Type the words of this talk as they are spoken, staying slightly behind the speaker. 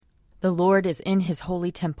The Lord is in his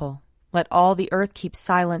holy temple. Let all the earth keep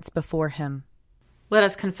silence before him. Let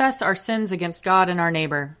us confess our sins against God and our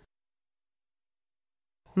neighbor.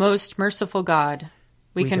 Most merciful God,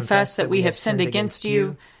 we confess that we have sinned against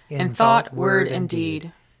you in thought, word, and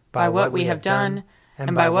deed, by what we have done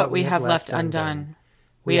and by what we have left undone.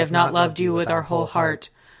 We have not loved you with our whole heart.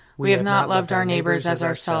 We have not loved our neighbors as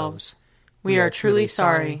ourselves. We are truly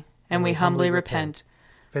sorry, and we humbly repent.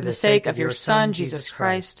 For the sake of your Son, Jesus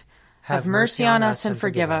Christ, have mercy on us and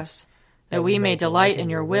forgive us, that we may delight in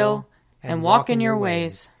your will and walk in your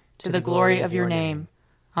ways, to the glory of your name.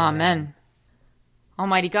 Amen.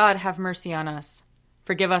 Almighty God, have mercy on us.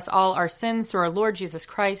 Forgive us all our sins through our Lord Jesus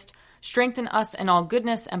Christ. Strengthen us in all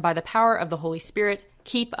goodness, and by the power of the Holy Spirit,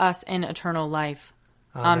 keep us in eternal life.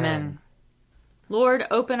 Amen. Lord,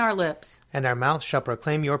 open our lips, and our mouth shall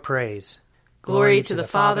proclaim your praise. Glory to the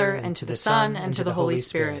Father, and to the Son, and to the Holy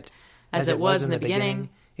Spirit, as it was in the beginning,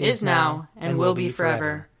 is now, and will be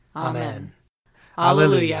forever. Amen.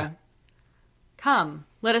 Alleluia. Come,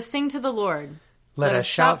 let us sing to the Lord. Let us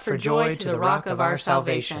shout for joy to the rock of our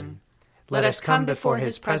salvation. Let us come before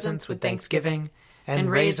his presence with thanksgiving, and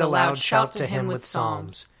raise a loud shout to him with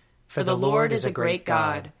psalms. For the Lord is a great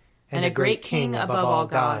God, and a great King above all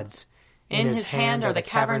gods. In his hand are the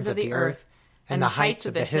caverns of the earth, and the heights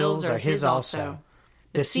of the hills are his also.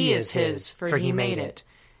 The sea is his, for he made it,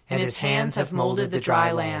 and his hands have molded the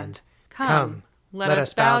dry land. Come, let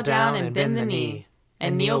us bow down and bend the knee,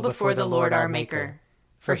 and kneel before the Lord our Maker.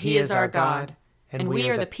 For he is our God, and we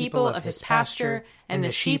are the people of his pasture and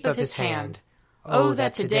the sheep of his hand. Oh,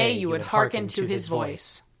 that today you would hearken to his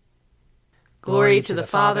voice. Glory to the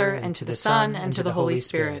Father, and to the Son, and to the Holy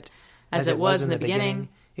Spirit, as it was in the beginning,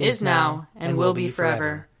 is now, and will be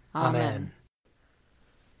forever. Amen.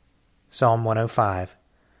 Psalm 105.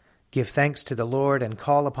 Give thanks to the Lord and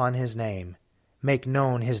call upon his name. Make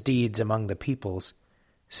known his deeds among the peoples.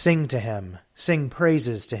 Sing to him, sing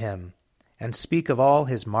praises to him, and speak of all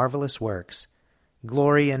his marvelous works.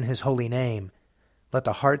 Glory in his holy name. Let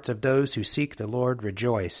the hearts of those who seek the Lord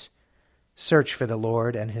rejoice. Search for the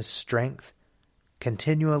Lord and his strength.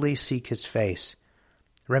 Continually seek his face.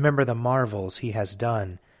 Remember the marvels he has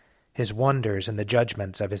done, his wonders and the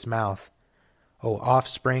judgments of his mouth. O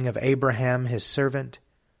offspring of Abraham his servant,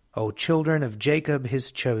 O children of Jacob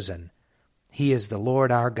his chosen. He is the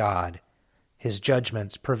Lord our God. His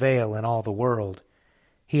judgments prevail in all the world.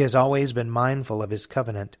 He has always been mindful of his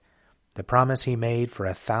covenant, the promise he made for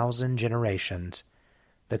 1,000 generations,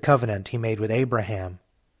 the covenant he made with Abraham,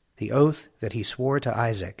 the oath that he swore to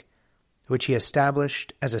Isaac, which he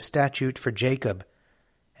established as a statute for Jacob,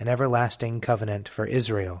 an everlasting covenant for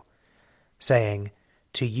Israel, saying,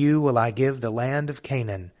 To you will I give the land of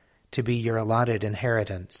Canaan to be your allotted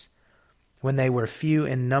inheritance. When they were few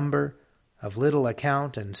in number, of little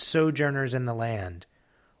account, and sojourners in the land,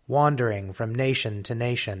 wandering from nation to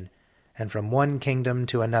nation, and from one kingdom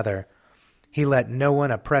to another, he let no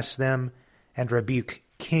one oppress them, and rebuke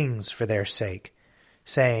kings for their sake,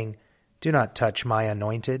 saying, Do not touch my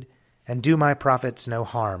anointed, and do my prophets no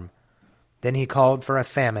harm. Then he called for a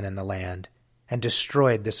famine in the land, and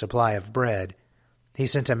destroyed the supply of bread. He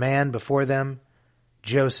sent a man before them,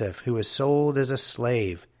 Joseph, who was sold as a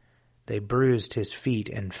slave. They bruised his feet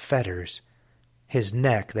in fetters. His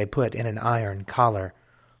neck they put in an iron collar,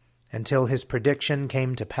 until his prediction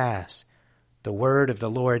came to pass. The word of the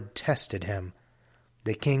Lord tested him.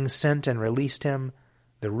 The king sent and released him.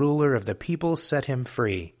 The ruler of the people set him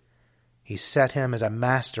free. He set him as a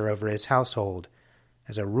master over his household,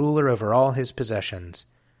 as a ruler over all his possessions,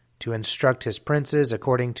 to instruct his princes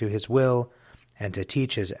according to his will, and to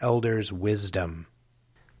teach his elders wisdom.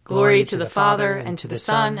 Glory to the Father, and to the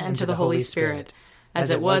Son, and to the Holy Spirit,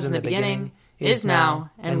 as it was in the beginning, is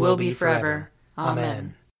now, and will be forever.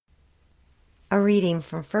 Amen. A reading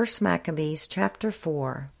from 1 Maccabees chapter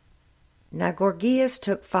 4. Now Gorgias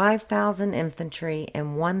took 5,000 infantry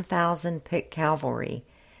and 1,000 picked cavalry,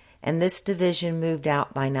 and this division moved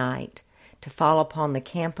out by night, to fall upon the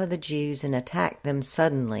camp of the Jews and attack them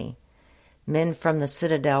suddenly. Men from the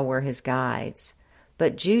citadel were his guides.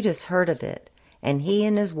 But Judas heard of it, and he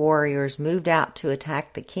and his warriors moved out to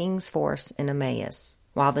attack the king's force in Emmaus,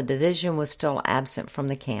 while the division was still absent from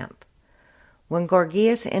the camp. When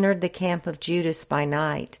Gorgias entered the camp of Judas by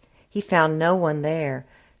night, he found no one there,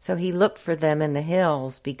 so he looked for them in the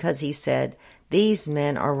hills, because he said, These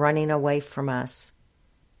men are running away from us.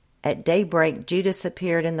 At daybreak Judas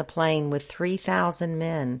appeared in the plain with 3,000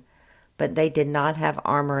 men, but they did not have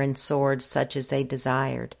armor and swords such as they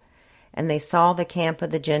desired. And they saw the camp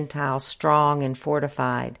of the Gentiles strong and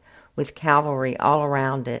fortified, with cavalry all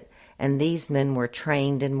around it, and these men were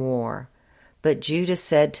trained in war. But Judah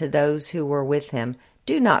said to those who were with him,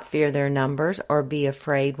 "Do not fear their numbers or be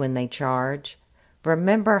afraid when they charge.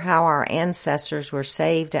 Remember how our ancestors were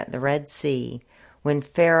saved at the Red Sea, when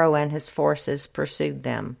Pharaoh and his forces pursued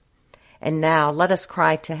them. And now let us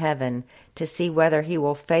cry to heaven to see whether he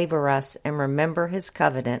will favor us and remember his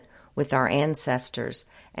covenant with our ancestors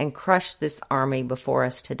and crush this army before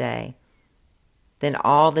us today. Then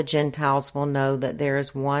all the Gentiles will know that there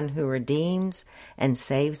is one who redeems and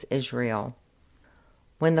saves Israel."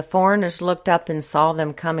 When the foreigners looked up and saw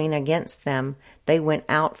them coming against them, they went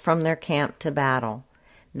out from their camp to battle.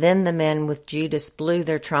 Then the men with Judas blew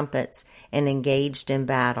their trumpets and engaged in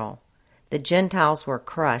battle. The Gentiles were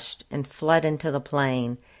crushed and fled into the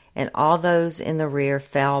plain, and all those in the rear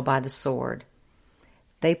fell by the sword.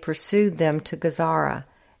 They pursued them to Gazara,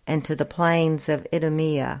 and to the plains of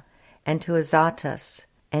Idumea, and to Azotus,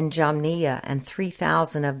 and Jamnia, and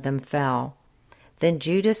 3,000 of them fell. Then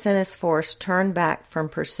Judas and his force turned back from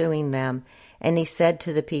pursuing them, and he said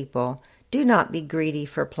to the people, "Do not be greedy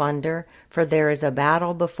for plunder, for there is a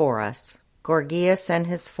battle before us. Gorgias and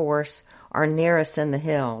his force are near us in the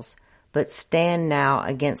hills, but stand now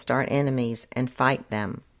against our enemies and fight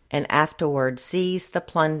them, and afterward seize the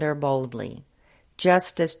plunder boldly."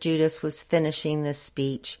 Just as Judas was finishing this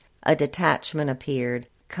speech, a detachment appeared,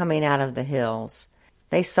 coming out of the hills.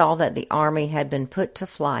 They saw that the army had been put to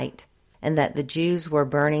flight, and that the Jews were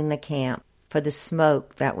burning the camp, for the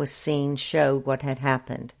smoke that was seen showed what had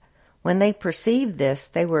happened. When they perceived this,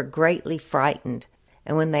 they were greatly frightened,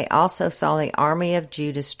 and when they also saw the army of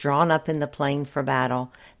Judas drawn up in the plain for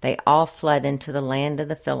battle, they all fled into the land of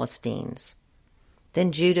the Philistines.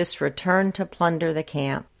 Then Judas returned to plunder the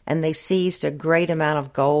camp, and they seized a great amount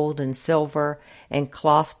of gold and silver and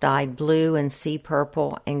cloth dyed blue and sea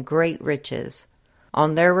purple and great riches.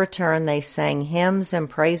 On their return they sang hymns and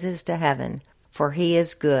praises to heaven, for he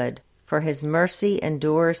is good, for his mercy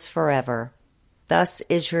endures forever. Thus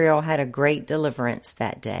Israel had a great deliverance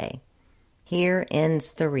that day. Here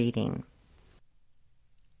ends the reading.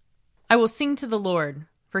 I will sing to the Lord,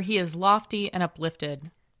 for he is lofty and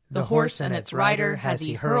uplifted. The horse and its rider has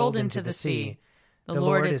he hurled into the sea. The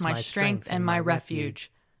Lord is my strength and my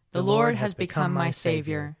refuge. The Lord has become my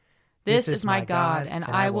Savior. This is my God, and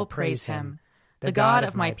I will praise him, the God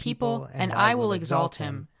of my people, and I will exalt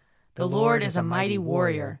him. The Lord is a mighty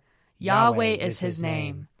warrior. Yahweh is his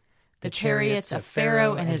name. The chariots of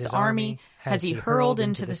Pharaoh and his army has he hurled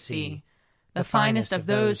into the sea. The finest of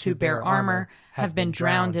those who bear armor have been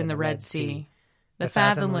drowned in the Red Sea. The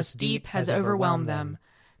fathomless deep has overwhelmed them.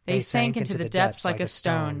 They sank into the depths like a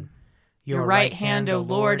stone. Your right hand, O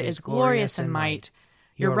Lord, is glorious in might.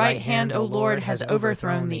 Your right hand, O Lord, has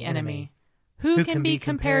overthrown the enemy. Who can be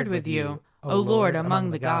compared with you, O Lord,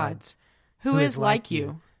 among the gods? Who is like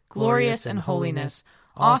you, glorious in holiness,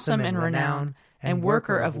 awesome in renown, and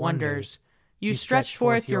worker of wonders? You stretched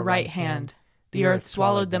forth your right hand. The earth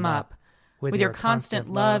swallowed them up. With your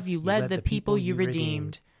constant love you led the people you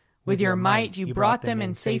redeemed. With your might you brought them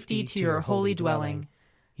in safety to your holy dwelling.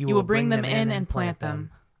 You will bring them in and plant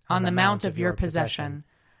them on the mount of your possession,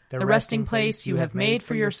 the resting place you have made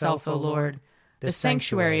for yourself, O Lord, the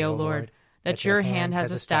sanctuary, O Lord, that your hand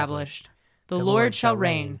has established. The Lord shall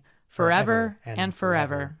reign forever and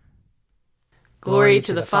forever. Glory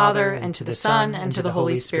to the Father, and to the Son, and to the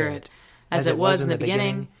Holy Spirit, as it was in the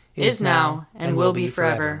beginning, is now, and will be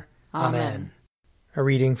forever. Amen. A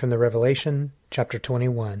reading from the Revelation, chapter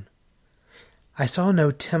 21. I saw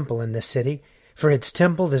no temple in the city, for its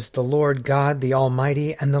temple is the Lord God, the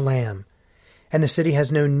Almighty, and the Lamb. And the city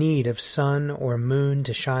has no need of sun or moon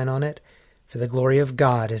to shine on it, for the glory of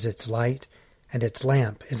God is its light, and its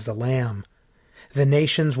lamp is the Lamb. The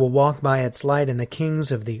nations will walk by its light, and the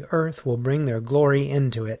kings of the earth will bring their glory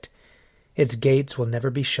into it. Its gates will never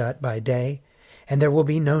be shut by day, and there will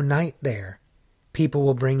be no night there. People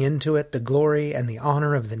will bring into it the glory and the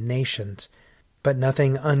honor of the nations, but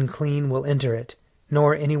nothing unclean will enter it,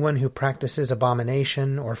 nor anyone who practices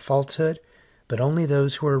abomination or falsehood, but only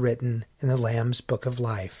those who are written in the Lamb's book of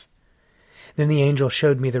life. Then the angel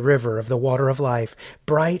showed me the river of the water of life,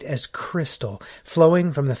 bright as crystal,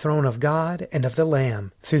 flowing from the throne of God and of the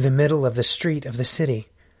Lamb, through the middle of the street of the city.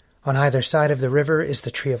 On either side of the river is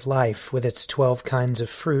the tree of life, with its 12 kinds of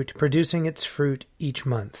fruit, producing its fruit each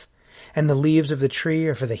month. And the leaves of the tree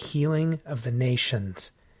are for the healing of the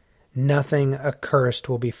nations. Nothing accursed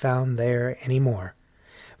will be found there any more,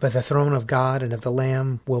 but the throne of God and of the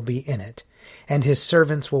Lamb will be in it, and his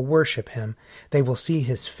servants will worship him. They will see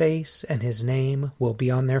his face, and his name will be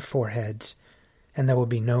on their foreheads, and there will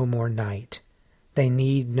be no more night. They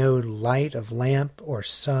need no light of lamp or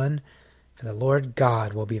sun, for the Lord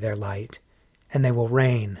God will be their light, and they will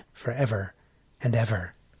reign forever and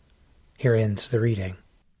ever. Here ends the reading.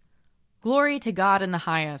 Glory to God in the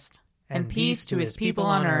highest, and peace to his people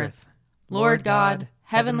on earth. Lord God,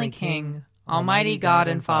 heavenly King, almighty God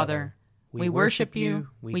and Father, we worship you,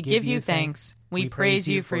 we give you thanks, we praise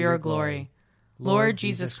you for your glory. Lord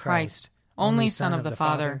Jesus Christ, only Son of the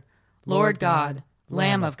Father, Lord God,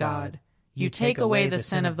 Lamb of God, you take away the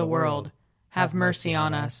sin of the world. Have mercy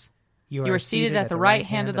on us. You are seated at the right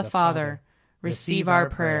hand of the Father. Receive our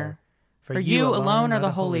prayer. For you alone are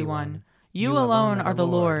the Holy One. You alone are the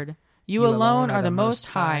Lord. You alone are the Most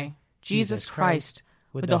High, Jesus Christ,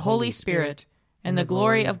 with the Holy Spirit, and the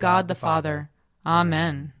glory of God the Father.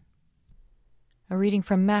 Amen. A reading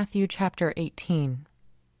from Matthew chapter 18.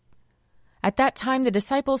 At that time the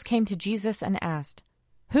disciples came to Jesus and asked,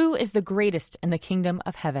 "Who is the greatest in the kingdom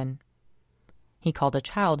of heaven?" He called a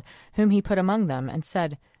child whom he put among them and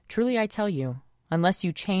said, "Truly I tell you, unless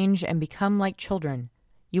you change and become like children,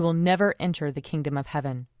 you will never enter the kingdom of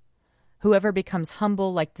heaven. Whoever becomes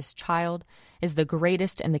humble like this child is the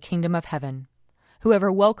greatest in the kingdom of heaven.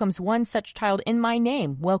 Whoever welcomes one such child in my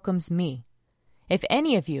name welcomes me. If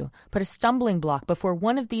any of you put a stumbling block before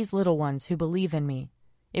one of these little ones who believe in me,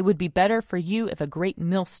 it would be better for you if a great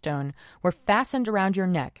millstone were fastened around your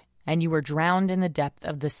neck and you were drowned in the depth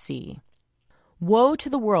of the sea. Woe to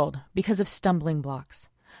the world because of stumbling blocks.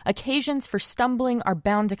 Occasions for stumbling are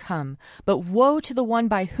bound to come, but woe to the one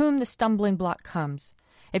by whom the stumbling block comes.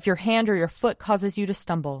 If your hand or your foot causes you to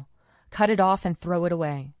stumble, cut it off and throw it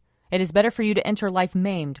away. It is better for you to enter life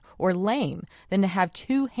maimed or lame than to have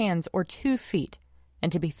 2 hands or 2 feet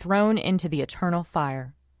and to be thrown into the eternal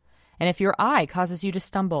fire. And if your eye causes you to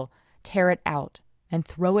stumble, tear it out and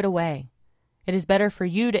throw it away. It is better for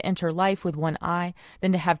you to enter life with 1 eye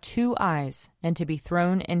than to have 2 eyes and to be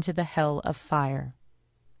thrown into the hell of fire.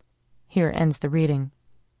 Here ends the reading.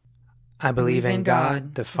 I believe in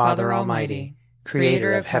God, the Father Almighty,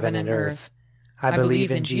 creator of heaven and earth. I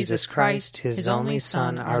believe in Jesus Christ, his only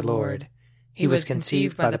Son, our Lord. He was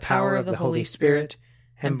conceived by the power of the Holy Spirit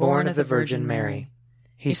and born of the Virgin Mary.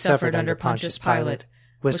 He suffered under Pontius Pilate,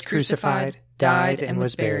 was crucified, died, and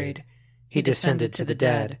was buried. He descended to the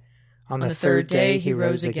dead. On the 3rd day he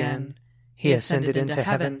rose again. He ascended into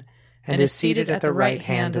heaven and is seated at the right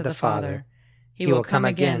hand of the Father. He will come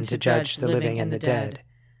again to judge the living and the dead.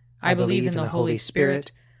 I believe in the Holy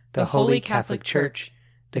Spirit, the Holy Catholic Church,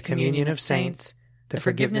 the communion of saints, the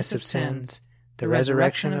forgiveness of sins, the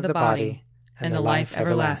resurrection of the body, and the life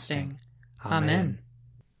everlasting. Amen.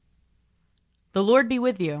 The Lord be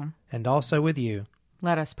with you. And also with you.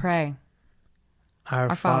 Let us pray.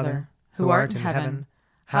 Our Father, who art in heaven,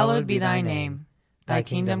 hallowed be thy name. Thy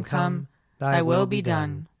kingdom come, thy will be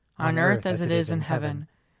done, on earth as it is in heaven.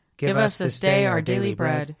 Give us this day our daily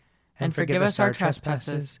bread, and forgive us our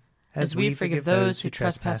trespasses, as we forgive those who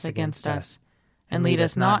trespass against us. And lead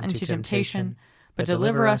us not into temptation, but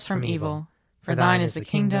deliver us from evil. For thine is the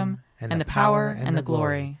kingdom, and the power, and the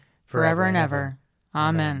glory, forever and ever.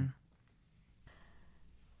 Amen.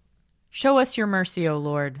 Show us your mercy, O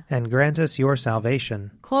Lord. And grant us your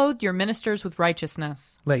salvation. Clothe your ministers with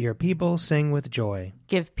righteousness. Let your people sing with joy.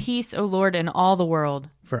 Give peace, O Lord, in all the world.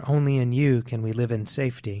 For only in you can we live in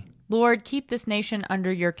safety. Lord, keep this nation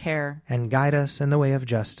under your care. And guide us in the way of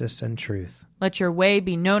justice and truth. Let your way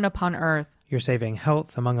be known upon earth. Your saving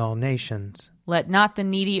health among all nations. Let not the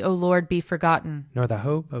needy, O Lord, be forgotten. Nor the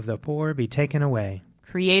hope of the poor be taken away.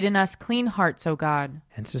 Create in us clean hearts, O God.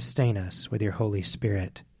 And sustain us with your Holy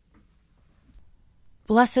Spirit.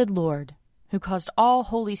 Blessed Lord, who caused all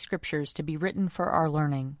holy scriptures to be written for our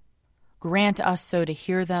learning, grant us so to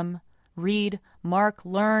hear them, read, mark,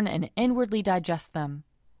 learn, and inwardly digest them,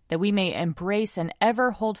 that we may embrace and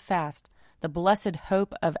ever hold fast the blessed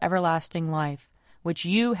hope of everlasting life, which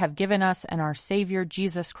you have given us in our Savior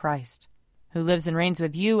Jesus Christ, who lives and reigns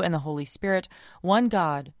with you and the Holy Spirit, one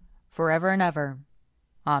God, forever and ever.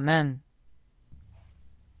 Amen.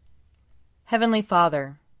 Heavenly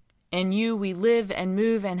Father, in you we live and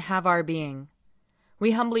move and have our being.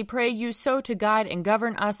 We humbly pray you so to guide and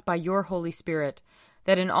govern us by your Holy Spirit,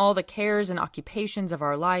 that in all the cares and occupations of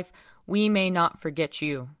our life we may not forget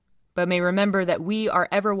you, but may remember that we are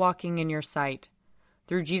ever walking in your sight.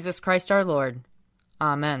 Through Jesus Christ our Lord.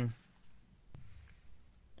 Amen.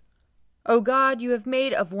 O God, you have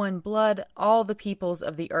made of one blood all the peoples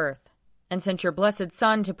of the earth, and sent your blessed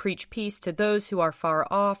Son to preach peace to those who are far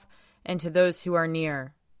off and to those who are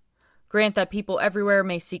near. Grant that people everywhere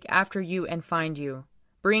may seek after you and find you.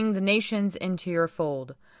 Bring the nations into your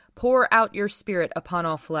fold. Pour out your Spirit upon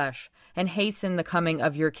all flesh, and hasten the coming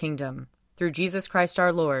of your kingdom. Through Jesus Christ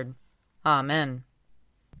our Lord. Amen.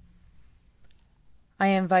 I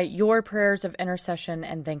invite your prayers of intercession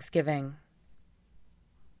and thanksgiving.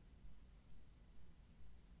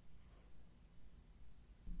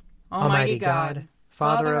 Almighty God,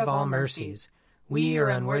 Father of all mercies, we, your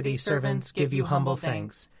unworthy servants, give you humble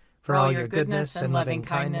thanks for all your goodness and loving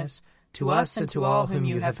kindness to us and to all whom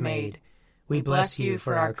you have made. We bless you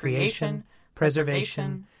for our creation,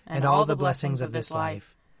 preservation, and all the blessings of this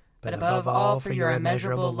life, but above all for your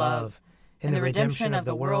immeasurable love in the redemption of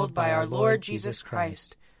the world by our Lord Jesus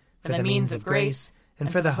Christ, for the means of grace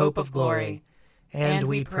and for the hope of glory. And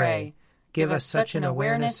we pray, give us such an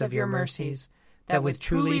awareness of your mercies that with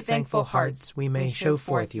truly thankful hearts we may show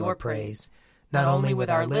forth your praise, not only with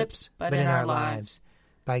our lips but in our lives,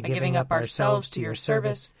 by giving up ourselves to your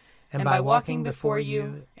service and by walking before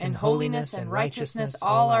you in holiness and righteousness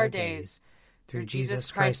all our days, through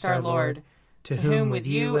Jesus Christ our Lord, to whom with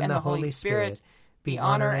you and the Holy Spirit be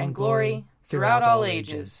honor and glory throughout all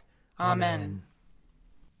ages. Amen.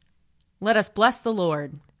 Let us bless the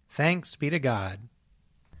Lord. Thanks be to God.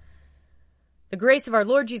 The grace of our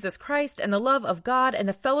Lord Jesus Christ and the love of God and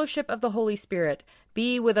the fellowship of the Holy Spirit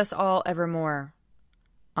be with us all evermore.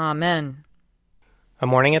 Amen. A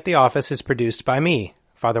Morning at the Office is produced by me,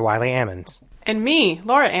 Father Wiley Ammons. And me,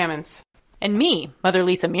 Laura Ammons. And me, Mother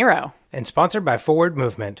Lisa Meirow. And sponsored by Forward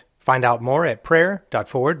Movement. Find out more at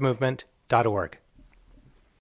prayer.forwardmovement.org.